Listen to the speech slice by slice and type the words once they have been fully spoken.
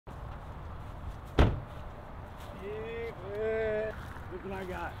Yeah. Look what I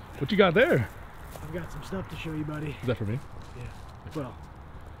got. What you got there? I've got some stuff to show you, buddy. Is that for me? Yeah. Well,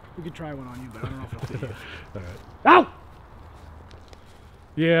 we could try one on you, but I don't know if it'll fit you. All right. Ow!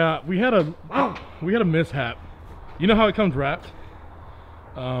 Yeah, we had a mishap. You know how it comes wrapped?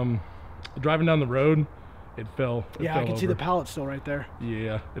 Driving down the road, it fell. Yeah, I can see the pallet still right there.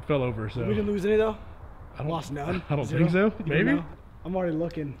 Yeah, it fell over. So We didn't lose any though. I lost none. I don't think so. Maybe. I'm already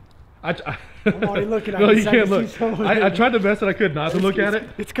looking. I'm already looking. No, you can't look. I tried the best that I could not to look at it.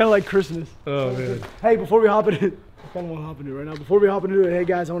 It's kind of like Christmas. Oh man. Hey, before we hop into it, I kind of want to hop into it right now. Before we hop into it, hey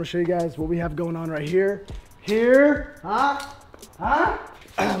guys, I want to show you guys what we have going on right here.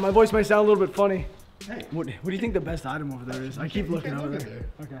 My voice might sound a little bit funny. Hey, what do you think the best item over there is? I keep looking over there.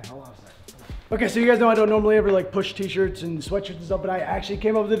 Okay, hold on a second. Okay, so you guys know I don't normally ever like push t-shirts and sweatshirts and stuff, but I actually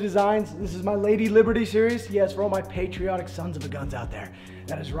came up with the designs. This is my Lady Liberty series. Yes, for all my patriotic sons of a guns out there.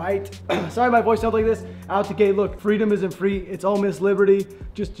 That is right. Sorry my voice sounds like this. Out the gate, look, freedom isn't free. It's all Miss Liberty.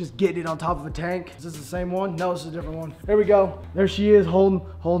 Just getting it on top of a tank. Is this the same one? No, this is a different one. There we go. There she is, holding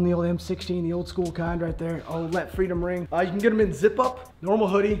the old M16, the old school kind right there. Oh, let freedom ring. You can get them in zip up, normal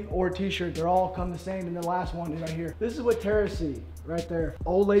hoodie, or a t-shirt. They're all come the same. And the last one is right here. This is what terrorists see. Right there,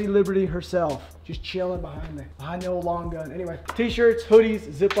 old Lady Liberty herself, just chilling behind the old long gun. Anyway, t-shirts,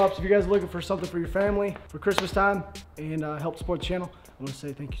 hoodies, zip ups. If you guys are looking for something for your family for Christmas time and help support the channel, I want to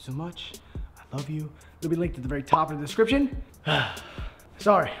say thank you so much. I love you. It'll be linked at the very top of the description.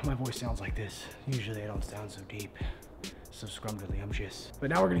 Sorry, my voice sounds like this. Usually I don't sound so deep, so scrumdiddlyumptious.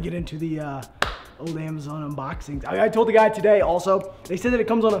 But now we're gonna get into the old Amazon unboxings. I told the guy today also, they said that it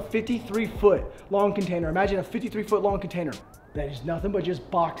comes on a 53-foot long container. Imagine a 53-foot long container. That is nothing but just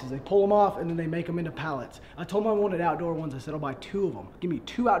boxes. They pull them off and then they make them into pallets. I told him I wanted outdoor ones. I said I'll buy 2 of them. Give me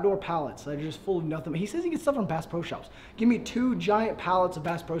 2 outdoor pallets that are just full of nothing. He says he gets stuff from Bass Pro Shops. Give me 2 giant pallets of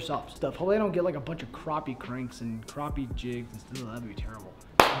Bass Pro Shops stuff. Hopefully I don't get like a bunch of crappie cranks and crappie jigs and stuff. That'd be terrible.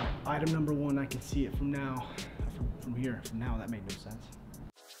 Item number 1, I can see it from now. From here, from now, that made no sense.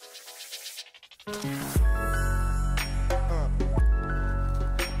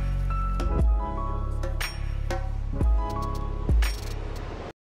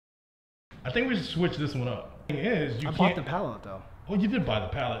 I think we should switch this one up. The thing is, I bought the pallet though. Oh, you did buy the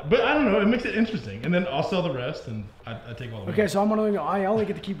pallet, but I don't know. It makes it interesting, and then I'll sell the rest, and I take all the. Okay, so I only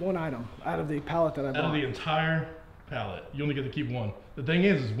get to keep 1 item out of the pallet that I bought. Out of the entire pallet, you only get to keep 1. The thing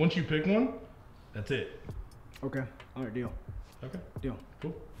is once you pick one, that's it. Okay. All right, deal. Okay. Deal.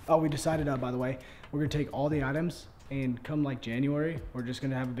 Cool. Oh, we decided, by the way, we're gonna take all the items, and come like January, we're just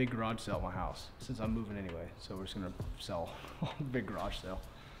gonna have a big garage sale at my house since I'm moving anyway. So we're just gonna sell a big garage sale.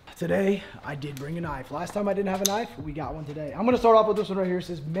 Today, I did bring a knife. Last time I didn't have a knife, we got one today. I'm gonna start off with this one right here. It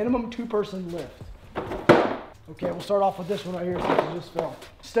says minimum 2-person lift. Okay, we'll start off with this one right here since it just fell.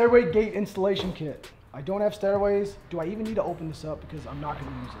 Stairway gate installation kit. I don't have stairways. Do I even need to open this up? Because I'm not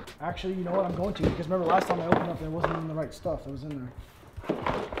gonna use it. Actually, you know what, I'm going to, because remember last time I opened up, there wasn't even the right stuff that was in there.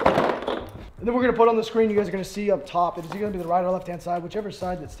 And then we're gonna put on the screen, you guys are gonna see up top, it's gonna be the right or left-hand side, whichever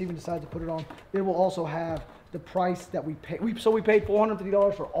side that Steven decides to put it on. It will also have the price that we paid. So we paid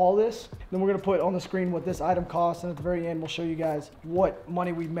 $450 for all this. Then we're gonna put on the screen what this item costs, and at the very end, we'll show you guys what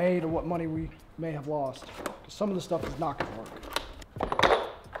money we made or what money we may have lost. Some of the stuff is not gonna work.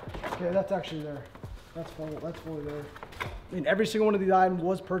 Okay, that's actually there. That's fully there. I mean, every single one of these items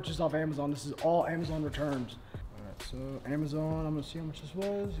was purchased off Amazon. This is all Amazon returns. All right, so Amazon, I'm gonna see how much this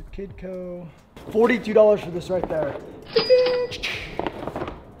was. Kidco, $42 for this right there.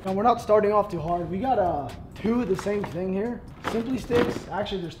 Now we're not starting off too hard. We got 2 of the same thing here. Simply Sticks,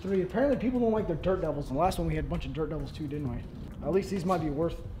 actually there's 3. Apparently people don't like their Dirt Devils. And the last one we had a bunch of Dirt Devils too, didn't we? At least these might be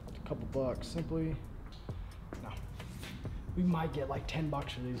worth a couple bucks. Simply, no. We might get like 10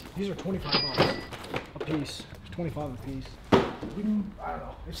 bucks for these. These are 25 bucks a piece. 25 a piece. I don't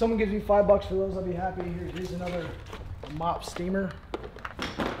know. If someone gives me 5 bucks for those, I'll be happy. Here's another mop steamer.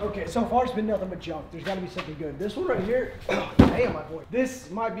 Okay, so far it's been nothing but junk. There's gotta be something good. This one right here, oh, damn my boy. This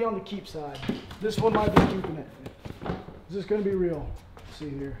might be on the keep side. This one might be keeping it. Is this gonna be real? Let's see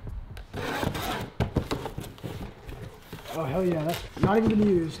here. Oh hell yeah, that's not even been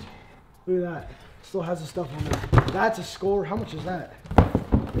used. Look at that. Still has the stuff on there. That's a score. How much is that?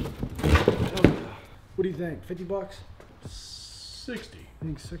 What do you think? 50 bucks? 60. I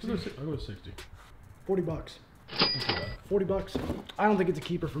think 60. I'll go with 60. 40 bucks. 40 bucks. I don't think it's a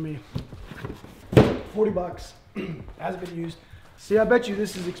keeper for me. 40 bucks. Hasn't been used. See, I bet you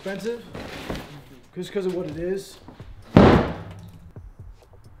this is expensive. Just because of what it is.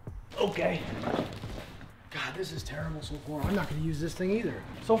 Okay. God, this is terrible so far. I'm not going to use this thing either.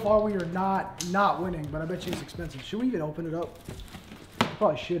 So far we are not winning, but I bet you it's expensive. Should we even open it up? I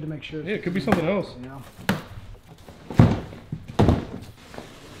probably should to make sure. Yeah, it could be something else. Yeah.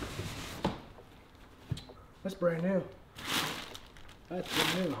 brand new.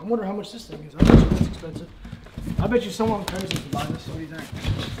 That's brand new. I wonder how much this thing is. I bet you it's expensive. I bet you someone crazy to buy this. What do you think?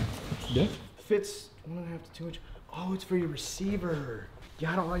 Yeah. Fits 1.5 to 2 inch. Oh, it's for your receiver.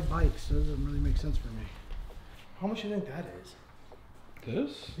 Yeah, I don't ride bikes, so it doesn't really make sense for me. How much do you think that is?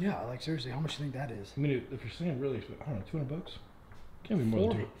 This? Yeah, like seriously, how much do you think that is? I mean, if you're saying really expensive, I don't know, $200? Can't be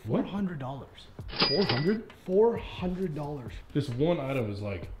more than what? $400. $400? $400. This one item is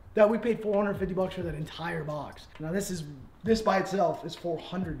like. That we paid $450 for that entire box. Now this by itself is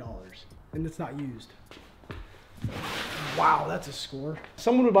 $400, and it's not used. Wow, that's a score.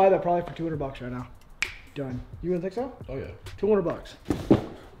 Someone would buy that probably for $200 right now. Done. You wouldn't think so? Oh yeah. $200.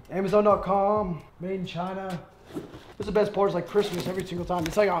 Amazon.com, made in China. This is the best part, is like Christmas every single time.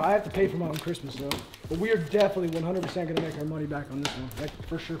 It's like, oh, I have to pay for my own Christmas though. But we are definitely 100% gonna make our money back on this one. Like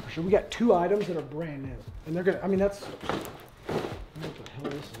for sure, for sure. We got 2 items that are brand new. And they're gonna, I mean that's, I don't know what the hell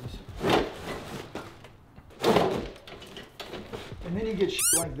this is. And then you get shit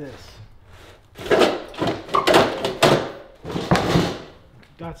like this.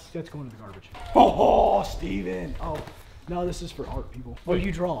 That's going to the garbage. Oh, Steven. Oh, no, this is for art, people. Oh,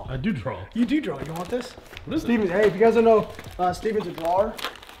 you draw. I do draw. You do draw. You want this? What is Steven, hey, if you guys don't know, Steven's a drawer.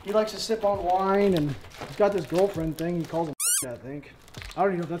 He likes to sip on wine, and he's got this girlfriend thing. He calls him I think. I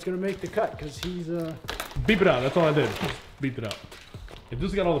don't even know if that's going to make the cut, because he's... Beep it out. That's all I did. Just beep it out. If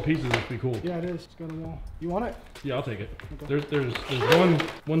this has got all the pieces, it'd be cool. Yeah, it is. It's got them all. You want it? Yeah, I'll take it. Okay. There's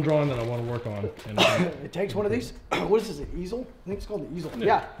one drawing that I want to work on. And it takes one of these. What is this, an easel? I think it's called an easel.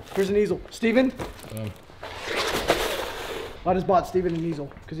 Yeah, here's an easel. Steven? I just bought Steven an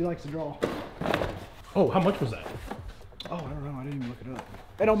easel because he likes to draw. Oh, how much was that? Oh, I don't know. I didn't even look it up.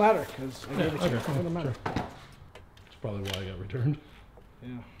 It don't matter because I gave it to you. It don't matter. Sure. That's probably why I got returned. Yeah.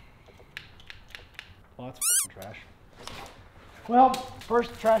 Well, that's trash. Well,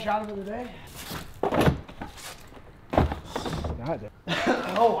 first trash item of the day.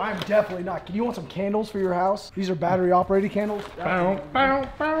 Oh, I'm definitely not. Do you want some candles for your house? These are battery operated candles. Bow, bow,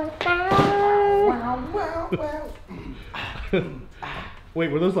 bow, bow. Wow, wow, wow.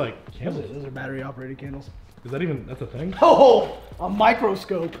 Wait, were those like candles? Those are battery operated candles. Is that even, that's a thing? Oh, a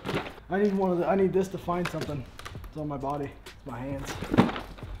microscope. I need one of the, I need this to find something. It's on my body. It's my hands.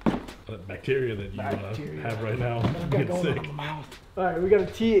 That bacteria that you have right now. Get sick. On my mouth. All right, we got a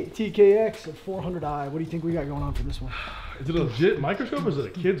TKX of 400i. What do you think we got going on for this one? Is it a legit microscope or is it a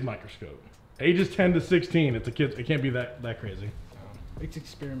kid's microscope? Ages 10 to 16. It's a kid. It can't be that crazy. It's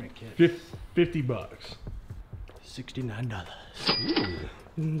experiment kit. $50. $69.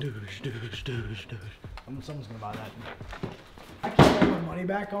 Someone's gonna buy that. I can't get my money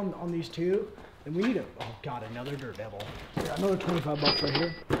back on these two, and we need a. Oh God, another Dirt Devil. Yeah, another $25 right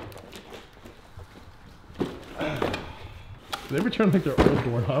here. Do they return like their old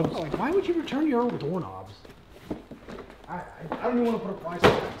doorknobs? Like, why would you return your old doorknobs? I don't even want to put a price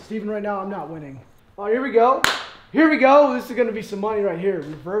on that. Steven, right now I'm not winning. Oh, here we go. Here we go. This is gonna be some money right here.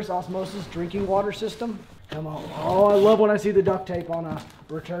 Reverse osmosis drinking water system. Come on. Oh, I love when I see the duct tape on a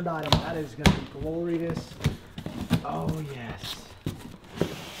returned item. That is gonna be glorious. Oh yes.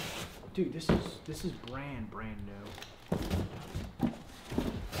 Dude, this is brand new.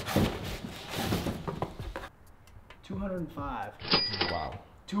 205. Wow.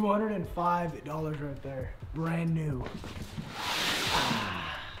 $205 right there. Brand new.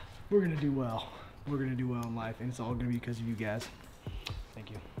 We're gonna do well. We're gonna do well in life, and it's all gonna be because of you guys.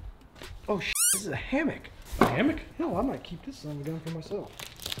 Thank you. Oh shit, this is a hammock. A hammock? No, I might keep this song down for myself.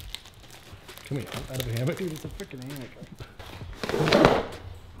 Come here, out of a hammock? Dude, it's a freaking hammock.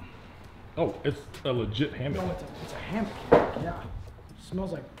 Oh, it's a legit hammock. No, it's a hammock. Yeah. It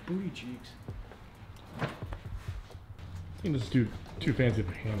smells like booty cheeks. I think this is too fancy of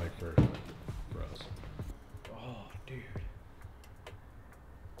a hammock for us. Oh, dude.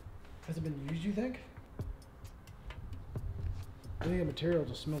 Has it been used, you think? I think the material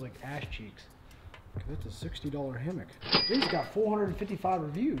just smells like ass cheeks. That's a $60 hammock. It's got 455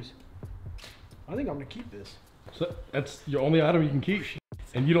 reviews. I think I'm gonna keep this. So that's your only item you can keep,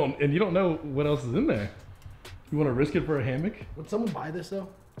 and you don't know what else is in there. You want to risk it for a hammock? Would someone buy this though?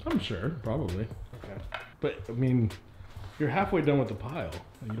 I'm sure, probably. Okay. But I mean, you're halfway done with the pile,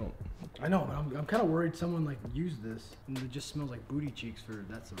 and you don't. I know, but I'm kind of worried someone like used this and it just smells like booty cheeks.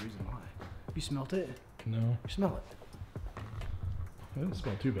 That's the reason why. You smelt it? No. Smell it. It doesn't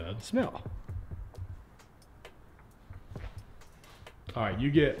smell too bad. Smell. All right,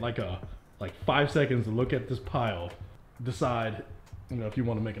 you get like 5 seconds to look at this pile, decide, if you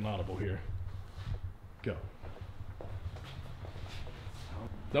want to make an audible here. Go.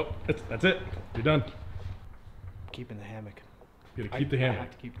 Nope, that's it. You're done. Keeping the hammock. You gotta keep the hammock. I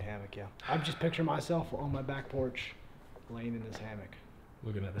have to keep the hammock, yeah. I'm just picturing myself on my back porch, laying in this hammock.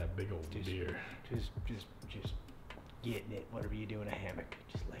 Looking at that big old deer. Just getting it, whatever you do in a hammock.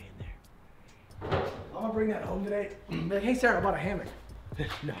 Just laying there. I'm gonna bring that home today. Like, hey Sarah, I bought a hammock.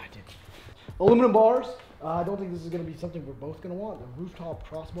 No, I didn't. Aluminum bars. I don't think this is gonna be something we're both gonna want. The rooftop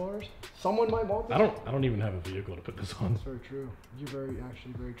crossbars. Someone might want this. I don't even have a vehicle to put this on. That's very true. You're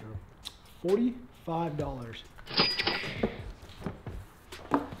actually very true. $45.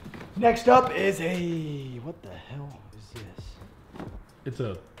 Next up is what the hell is this? It's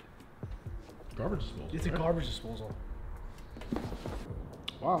a garbage disposal. It's a garbage disposal.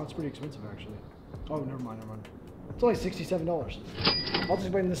 Wow, that's pretty expensive actually. Oh, never mind. It's only $67. I'll just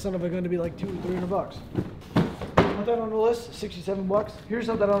wait this son of a gun to be like $200 or $300. Put that on the list, 67 bucks. Here's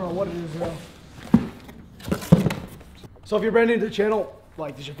something I don't know what it is though. So if you're brand new to the channel,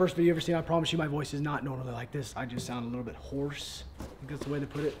 like this is your first video you ever seen, I promise you my voice is not normally like this. I just sound a little bit hoarse. I think that's the way to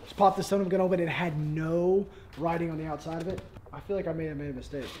put it. Just popped the son of a gun open. It had no writing on the outside of it. I feel like I may have made a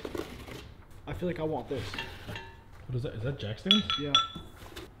mistake. I feel like I want this. What is that? Is that jack stands? Yeah.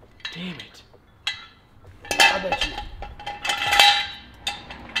 Damn it. I bet you.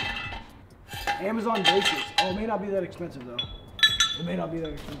 Amazon basics. Oh, it may not be that expensive though. It may not be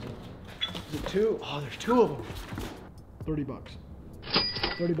that expensive. Is it two? Oh, there's two of them. 30 bucks.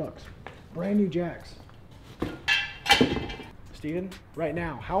 30 bucks. Brand new jacks. Steven, right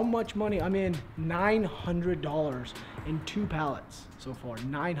now, how much money? I'm in $900 in 2 pallets so far.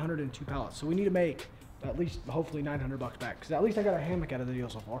 902 pallets. So we need to make at least, hopefully, 900 bucks back. Because at least I got a hammock out of the deal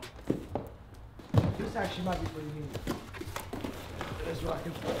so far. This actually might be pretty neat. It is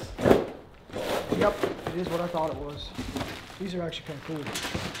rocking place. Yep, it is what I thought it was. These are actually kind of cool.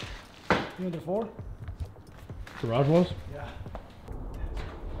 You know what they're for? Garage was? Yeah.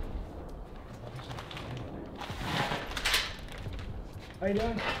 How you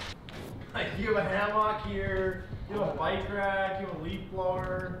doing? You have a hammock here, you have a bike rack, you have a leaf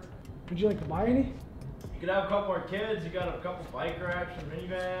blower. Would you like to buy any? You could have a couple more kids, you got a couple bike racks, a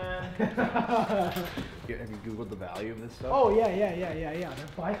minivan. Have you Googled the value of this stuff? Oh yeah.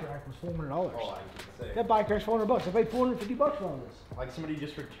 That bike rack was $400. Oh, I can say. That bike rack's $400. I paid $450 for all this. Like somebody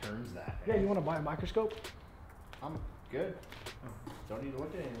just returns that. Yeah, you want to buy a microscope? I'm good. Don't need to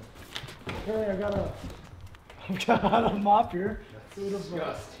look at anything. Hey, I've got a mop here. That's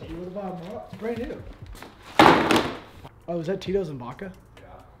disgusting. You want to buy a mop? It's brand new. Oh, is that Tito's and vodka? Yeah.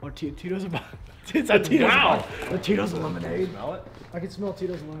 Or Tito's and vodka? It's that Tito's. Wow. The Tito's and lemonade. Smell it? I can smell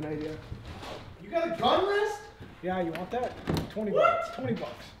Tito's and lemonade, yeah. You got a gun list? Yeah, you want that? 20 bucks. 20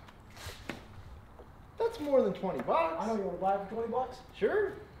 bucks. That's more than 20 bucks. I know you want to buy it for 20 bucks?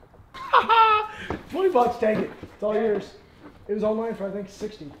 Sure. 20 bucks, take it. It's all yours. It was online for I think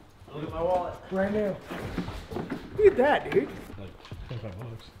 60. Look at my wallet. Brand new. Look at that, dude. Like 25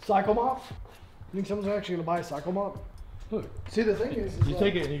 bucks. Cycle mop? You think someone's actually gonna buy a cycle mop? Look, See, the thing is you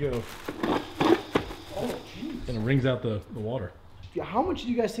take it and you go, oh jeez. and it wrings out the water. Yeah, how much do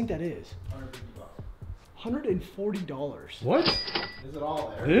you guys think that is? 150 bucks. $140. What? Is it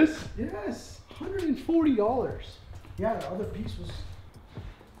all there? This? Yes, $140. Yeah, the other piece was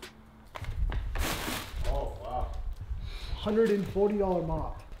Oh, wow. $140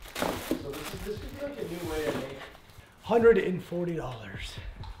 mop. So this could be like a new way to make. $140.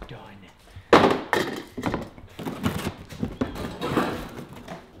 Done.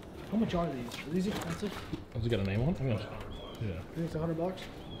 How much are these? Are these expensive? Has it got a name on it? Yeah. You think it's $100?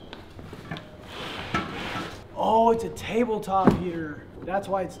 Oh, it's a tabletop heater. That's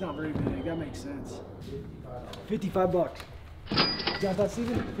why it's not very big. That makes sense. 55 bucks. You got that,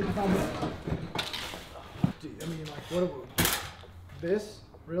 Steven? 55 bucks. Dude, I mean, like, this?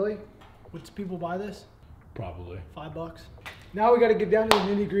 Really? Would people buy this? Probably. $5. Now we got to get down to the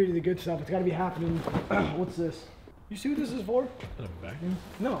nitty gritty, the good stuff. It's got to be happening. What's this? You see what this is for? Is that a vacuum?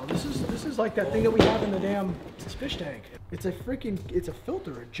 No, this is like that thing that we have in the damn fish tank. It's a freaking, it's a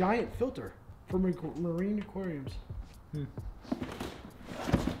filter, a giant filter for marine aquariums.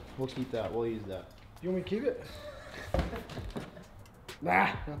 We'll keep that. We'll use that. You want me to keep it? Nah,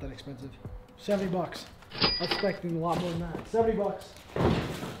 not that expensive. 70 bucks. I'm expecting a lot more than that. 70 bucks.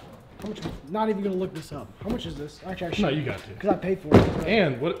 How much? Not even gonna look this up. How much is this? Actually, I should. No, you got to. Because I paid for it.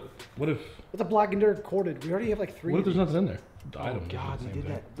 And what if It's a Black & Dirt corded. We already have like 3. what if there's nothing in there? The Oh item God, does we the did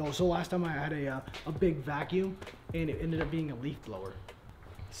same that. Oh, so last time I had a big vacuum, and it ended up being a leaf blower.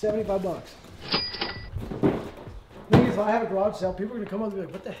 75 bucks. Thing is, if I have a garage sale, people are gonna come up and be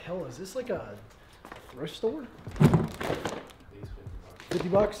like, "What the hell is this? Like a thrift store?" 50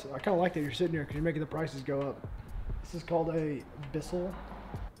 bucks. I kind of like that you're sitting here because you're making the prices go up. This is called a Bissell.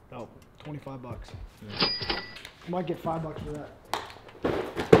 Oh, 25 bucks. You might get $5 for that.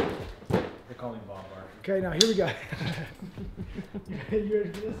 call him Bob Barker. Okay, now here we go. You ready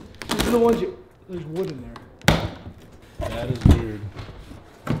for this? These are the ones you. There's wood in there. That is weird.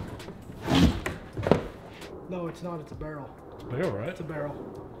 No, it's not. It's a barrel. It's a barrel, right? It's a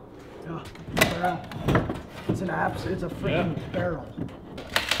barrel. Yeah, it's a barrel. It's an abs. It's a freaking barrel.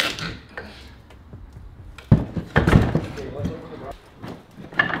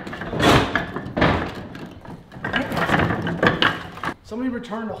 Somebody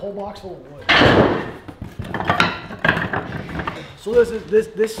returned a whole box full of wood. So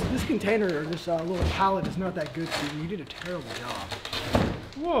this container or this little pallet is not that good, Steven. You did a terrible job.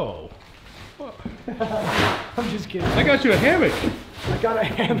 Whoa. I'm just kidding. I got you a hammock. I got a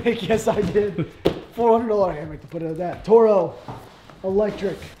hammock. Yes, I did. $400 hammock to put it at that. Toro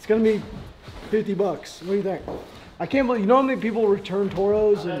electric. It's gonna be 50 bucks. What do you think? I can't believe. You know how many people return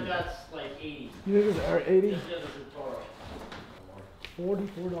Toros? I bet that's like 80. You think it's 80? Just because it's a Toro.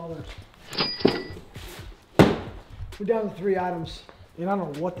 $44. We're down to 3 items. And I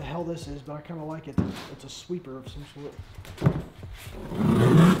don't know what the hell this is, but I kind of like it. It's a sweeper of some sort.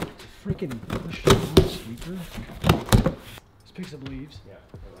 Freaking push down sweeper. Let's pick some leaves. Yeah,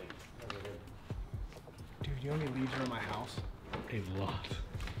 they're like, Dude, you know how many leaves are in my house? A lot.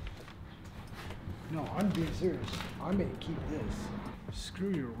 No, I'm being serious. I may keep this.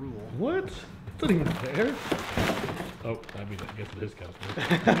 Screw your rule. What? It's not even fair. Oh, I mean, I guess it is kind of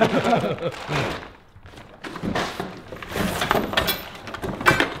fair.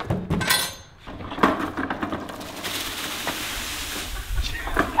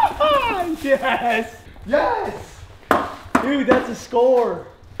 Yes! Yes! Dude, that's a score.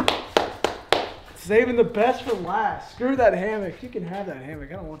 Saving the best for last. Screw that hammock. You can have that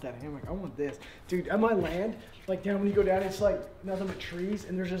hammock. I don't want that hammock. I want this. Dude, at my land, like down when you go down, it's like nothing but trees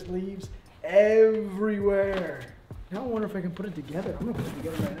and there's just leaves everywhere. Now I wonder if I can put it together. I'm gonna put it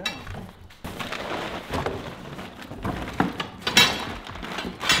together right now.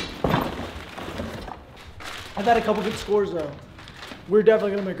 I've had a couple good scores though. We're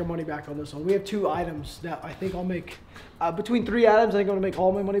definitely gonna make our money back on this one. We have 2 items that I think I'll make, between 3 items, I think I'm gonna make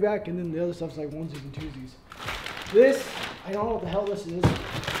all my money back, and then the other stuff's like onesies and twosies. This, I don't know what the hell this is.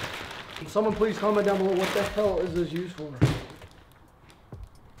 Someone please comment down below what the hell is this used for.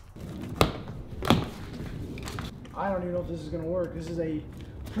 I don't even know if this is gonna work. This is a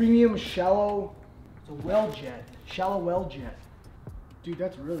premium shallow, it's a well jet, shallow well jet. Dude,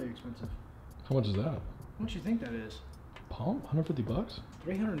 that's really expensive. How much is that? How much do you think that is? Pump? 150 bucks?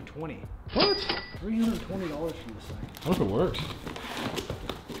 320. What? $320 for this thing. I wonder if it works.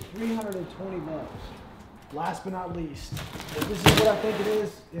 320 bucks. Last but not least, if this is what I think it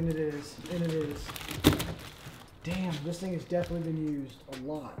is, and it is, and it is. Damn, this thing has definitely been used a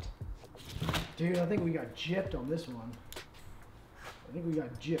lot. Dude, I think we got gypped on this one. I think we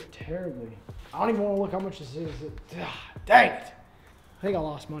got gypped terribly. I don't even want to look how much this is. Dang it! I think I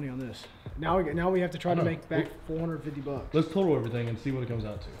lost money on this. Now we have to try to make back 450 bucks. Let's total everything and see what it comes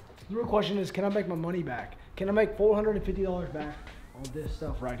out to. The real question is, can I make my money back? Can I make $450 back on this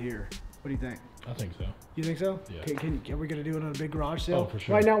stuff right here? What do you think? I think so. You think so? Yeah. Are we gonna do it on a big garage sale? Oh, for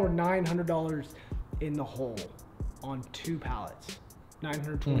sure. Right now we're $900 in the hole on 2 pallets.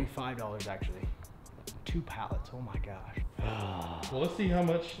 $925 actually. 2 pallets. Oh my gosh. Well, let's see how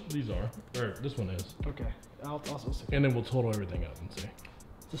much these are. Or this one is. Okay. I'll also see. And then we'll total everything up and see.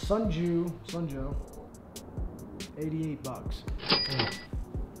 It's a Sunjo. 88 bucks. It's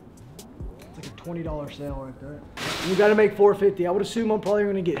like a $20 sale right there. We got to make 450. I would assume I'm probably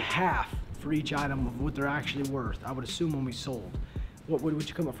going to get half for each item of what they're actually worth. I would assume when we sold. What would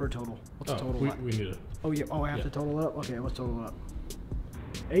you come up for a total? What's the total? We need it. Oh yeah. Oh, I have to total it up. Okay, let's total it up.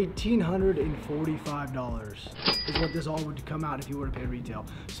 $1,845 is what this all would come out if you were to pay retail.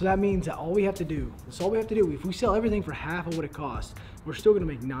 So that means that all we have to do, that's all we have to do. If we sell everything for half of what it costs, we're still gonna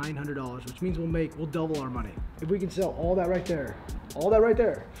make $900, which means we'll double our money. If we can sell all that right there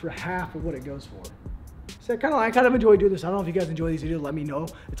for half of what it goes for. So I kind of enjoy doing this. I don't know if you guys enjoy these videos, let me know.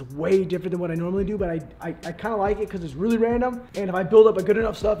 It's way different than what I normally do, but I kind of like it because it's really random. And if I build up a good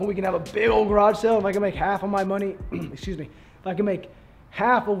enough stuff and we can have a big old garage sale, if I can make half of my money, excuse me, if I can make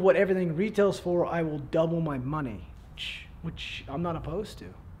half of what everything retails for, I will double my money, which I'm not opposed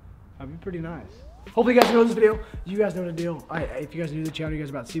to. That'd be pretty nice. Hopefully you guys enjoyed this video. You guys know the deal. If you guys are new to the channel, you guys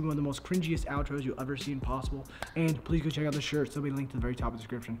are about to see one of the most cringiest outros you'll ever see possible. And please go check out the shirts. They'll be linked to the very top of the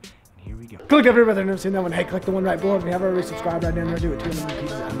description. And here we go. Click every button. I've never seen that one. Hey, click the one right below. If you haven't already subscribed right down there, do it. 200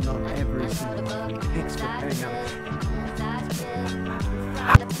 pieces. I love every single one. Thanks for hanging out.